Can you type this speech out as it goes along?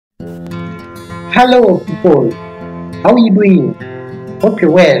Hello people, how are you doing? Hope you're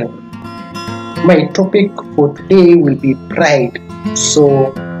well. My topic for today will be pride,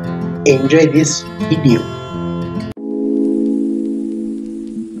 so enjoy this video.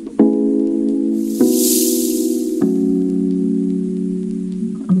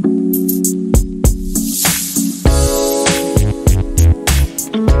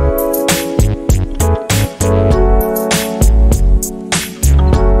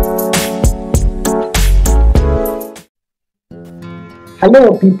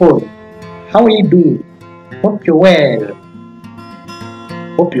 Hello people, how are you doing? Hope you're well.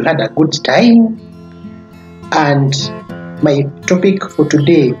 Hope you had a good time. And my topic for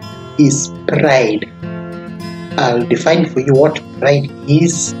today is pride. I'll define for you what pride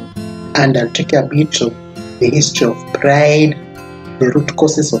is, and I'll take a bit of the history of pride, the root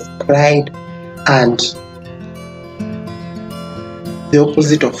causes of pride, and the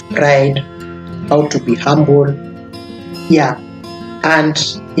opposite of pride, how to be humble. Yeah. And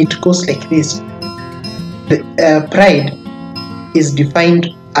it goes like this. Pride is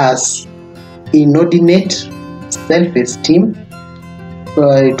defined as inordinate self-esteem.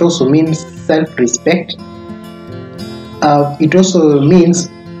 It also means self-respect. It also means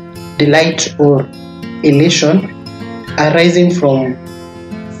delight or elation arising from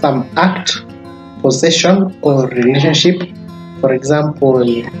some act, possession, or relationship. For example,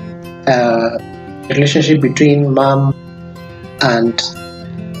 relationship between mom and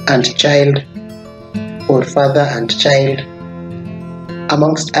child, or father and child,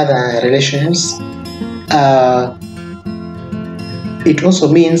 amongst other relations. It also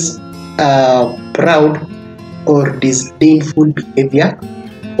means proud or disdainful behavior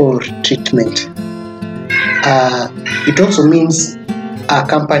or treatment. It also means a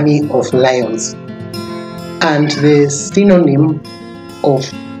company of lions. And the synonyms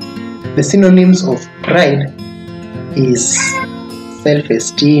of pride is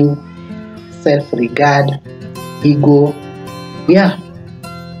self-esteem, self-regard, ego. Yeah.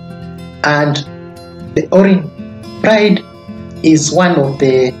 And pride is one of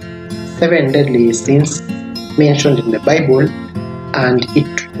the 7 deadly sins mentioned in the Bible, and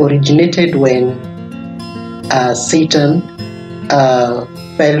it originated when Satan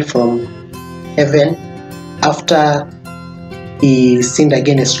fell from heaven after he sinned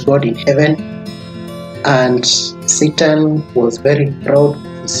against God in heaven. And Satan was very proud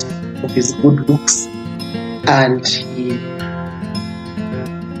of his good looks, and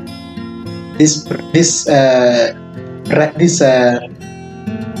this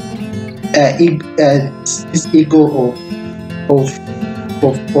ego of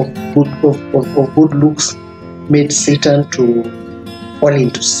good looks made Satan to fall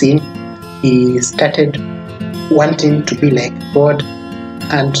into sin. He started wanting to be like God,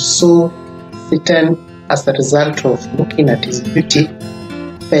 and so Satan, as a result of looking at his beauty,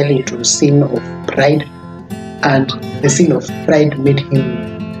 fell into the sin of pride, and the sin of pride made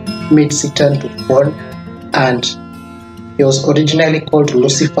Satan to fall, and he was originally called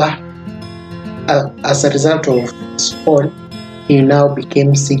Lucifer. As a result of his fall, he now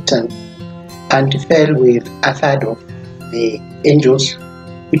became Satan, and he fell with a third of the angels,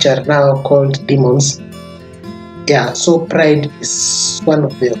 which are now called demons. Yeah, so pride is one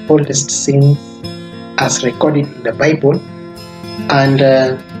of the oldest sins as recorded in the Bible, and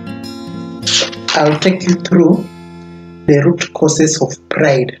I'll take you through the root causes of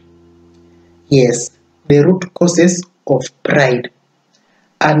pride. Yes, the root causes of pride,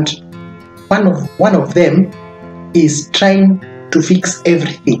 and one of them is trying to fix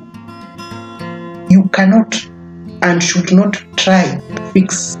everything. You cannot and should not try to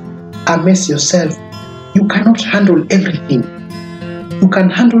fix a mess yourself. You cannot handle everything. You can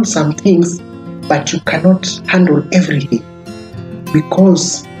handle some things, but you cannot handle everything,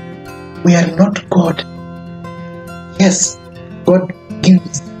 because we are not God. Yes, God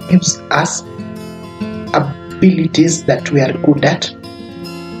gives us abilities that we are good at,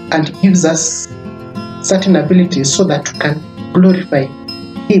 and gives us certain abilities so that we can glorify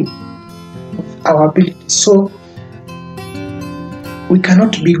Him with our abilities. So we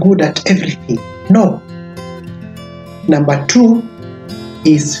cannot be good at everything. No. Number 2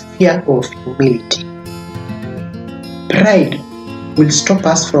 is fear of humility. Pride will stop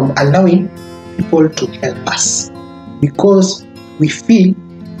us from allowing people to help us, because we feel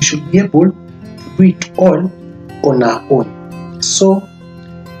we should be able to do it all on our own. So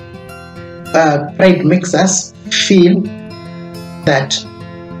pride makes us feel that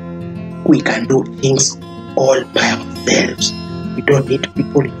we can do things all by ourselves. We don't need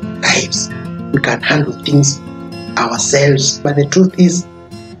people in our lives. We can handle things ourselves. But the truth is,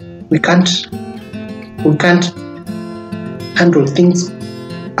 we can't We can't handle things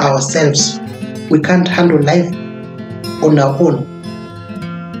ourselves. We can't handle life on our own,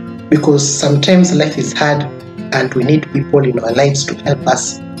 because sometimes life is hard and we need people in our lives to help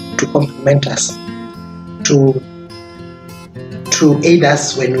us, to complement us, to aid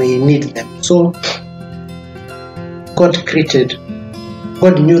us when we need them. So God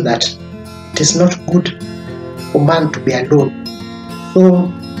knew that it is not good for man to be alone.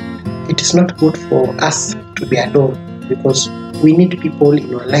 So it is not good for us to be alone, because we need people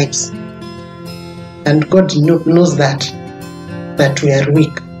in our lives. And God knows that we are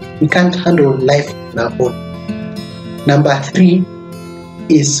weak. We can't handle life on our own. Number 3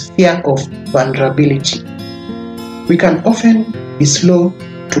 is fear of vulnerability. We can often be slow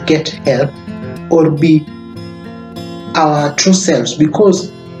to get help or be our true selves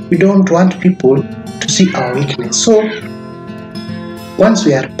because we don't want people to see our weakness. So once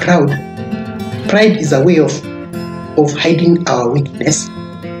we are proud, pride is a way of hiding our weakness,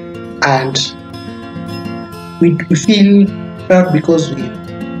 and we feel proud because we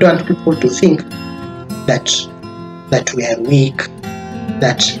don't want people to think that we are weak,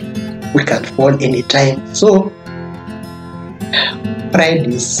 that we can fall anytime. So pride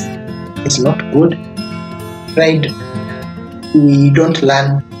is not good. Pride, we don't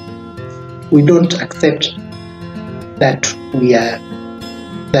learn, we don't accept that we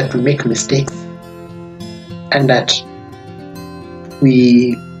make mistakes and that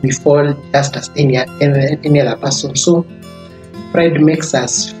we fall just as any other person. So pride makes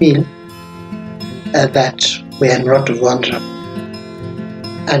us feel that we are not vulnerable.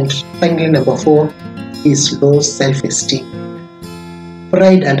 And finally, number 4 is low self-esteem.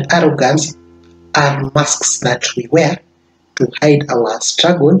 Pride and arrogance are masks that we wear to hide our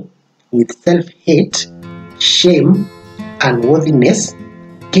struggle with self-hate, shame, unworthiness,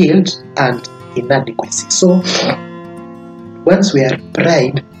 guilt, and inadequacy. So once we have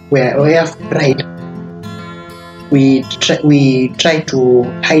pride, we try to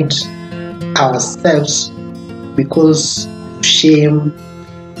hide ourselves because of shame,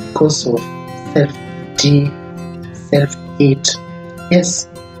 because of self-pity, self-hate. Yes,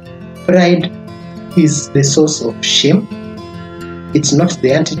 pride is the source of shame. It's not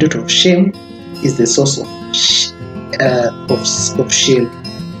the antidote of shame, it's the source of shame.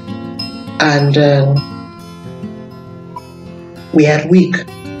 And we are weak.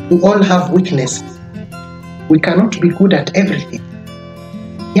 We all have weaknesses. We cannot be good at everything.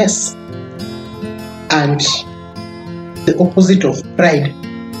 Yes. And the opposite of pride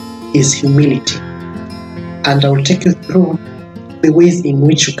is humility. And I will take you through the ways in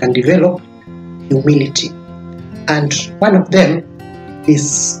which you can develop humility. And one of them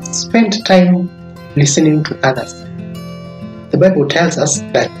is spend time listening to others. The Bible tells us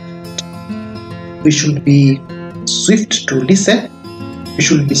that we should be swift to listen, we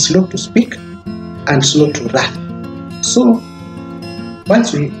should be slow to speak, and slow to wrath. So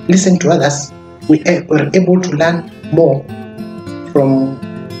once we listen to others, we are able to learn more from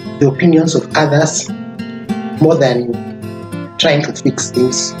the opinions of others, more than trying to fix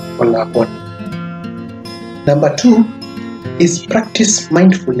things on our own. Number 2 is practice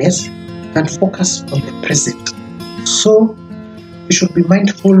mindfulness and focus on the present. So we should be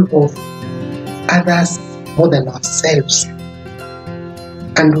mindful of others more than ourselves,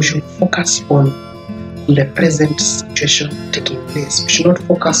 and we should focus on the present situation taking place. We should not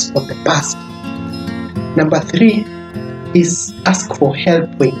focus on the past. Number 3 is ask for help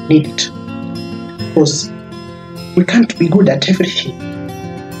when you need it, because we can't be good at everything.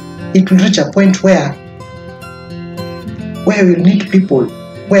 It will reach a point where we'll need people,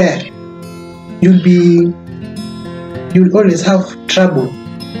 where you'll always have trouble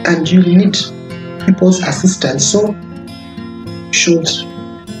and you'll need people's assistance. So you should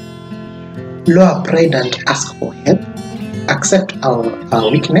lower pride and ask for help, accept our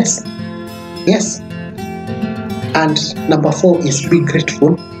weakness. Yes. And number 4 is be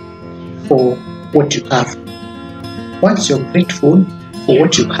grateful for what you have. Once you're grateful for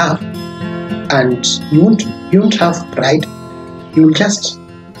what you have, and you won't have pride, you'll just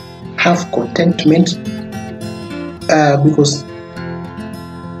have contentment, because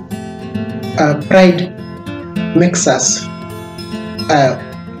pride makes us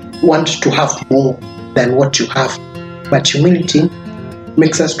want to have more than what you have, but humility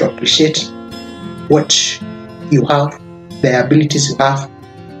makes us to appreciate what you have, the abilities you have,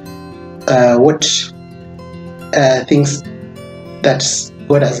 what things that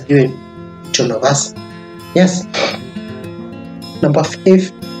God has given each one of us. Yes. Number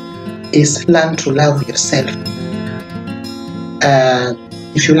 5 is learn to love yourself.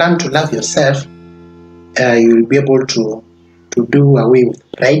 If you learn to love yourself, you will be able to do away with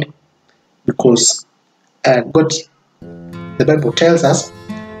pride, because God, the Bible tells us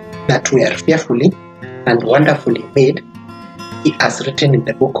that we are fearfully and wonderfully made. He has written in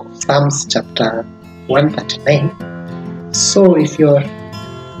the book of Psalms chapter 139. So if you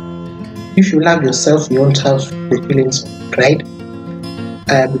love yourself, you won't have the feelings of pride,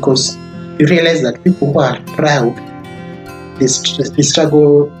 because you realize that people who are proud, they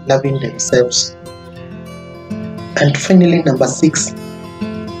struggle loving themselves. And finally, number 6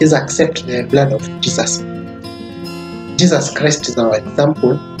 is accept the blood of Jesus. Jesus Christ is our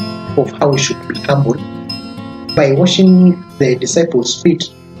example of how we should be humble. By washing the disciples' feet,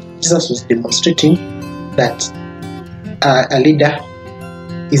 Jesus was demonstrating that a leader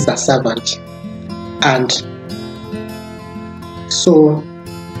is a servant. And so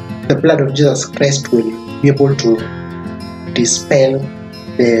the blood of Jesus Christ will be able to dispel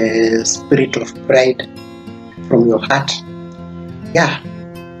the spirit of pride from your heart. Yeah.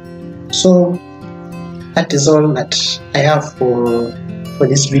 So that is all that I have for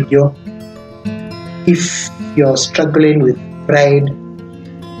this video. If you're struggling with pride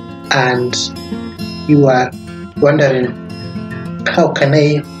and you are wondering, how can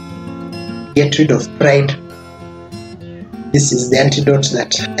I get rid of pride? This is the antidote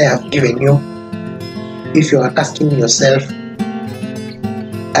that I have given you. If you are asking yourself,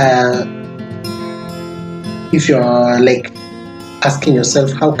 if you are like asking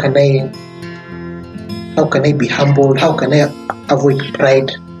yourself, how can I be humble? How can I avoid pride?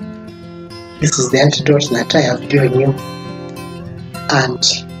 This is the antidote that I have given you. And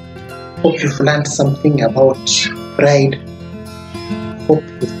hope you've learned something about pride. Hope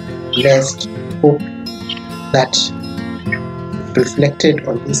you've been blessed. Hope that you've reflected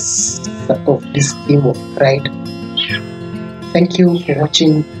on this theme of pride. Thank you for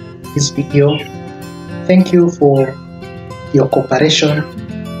watching this video. Thank you for your cooperation,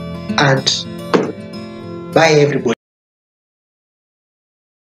 and bye everybody.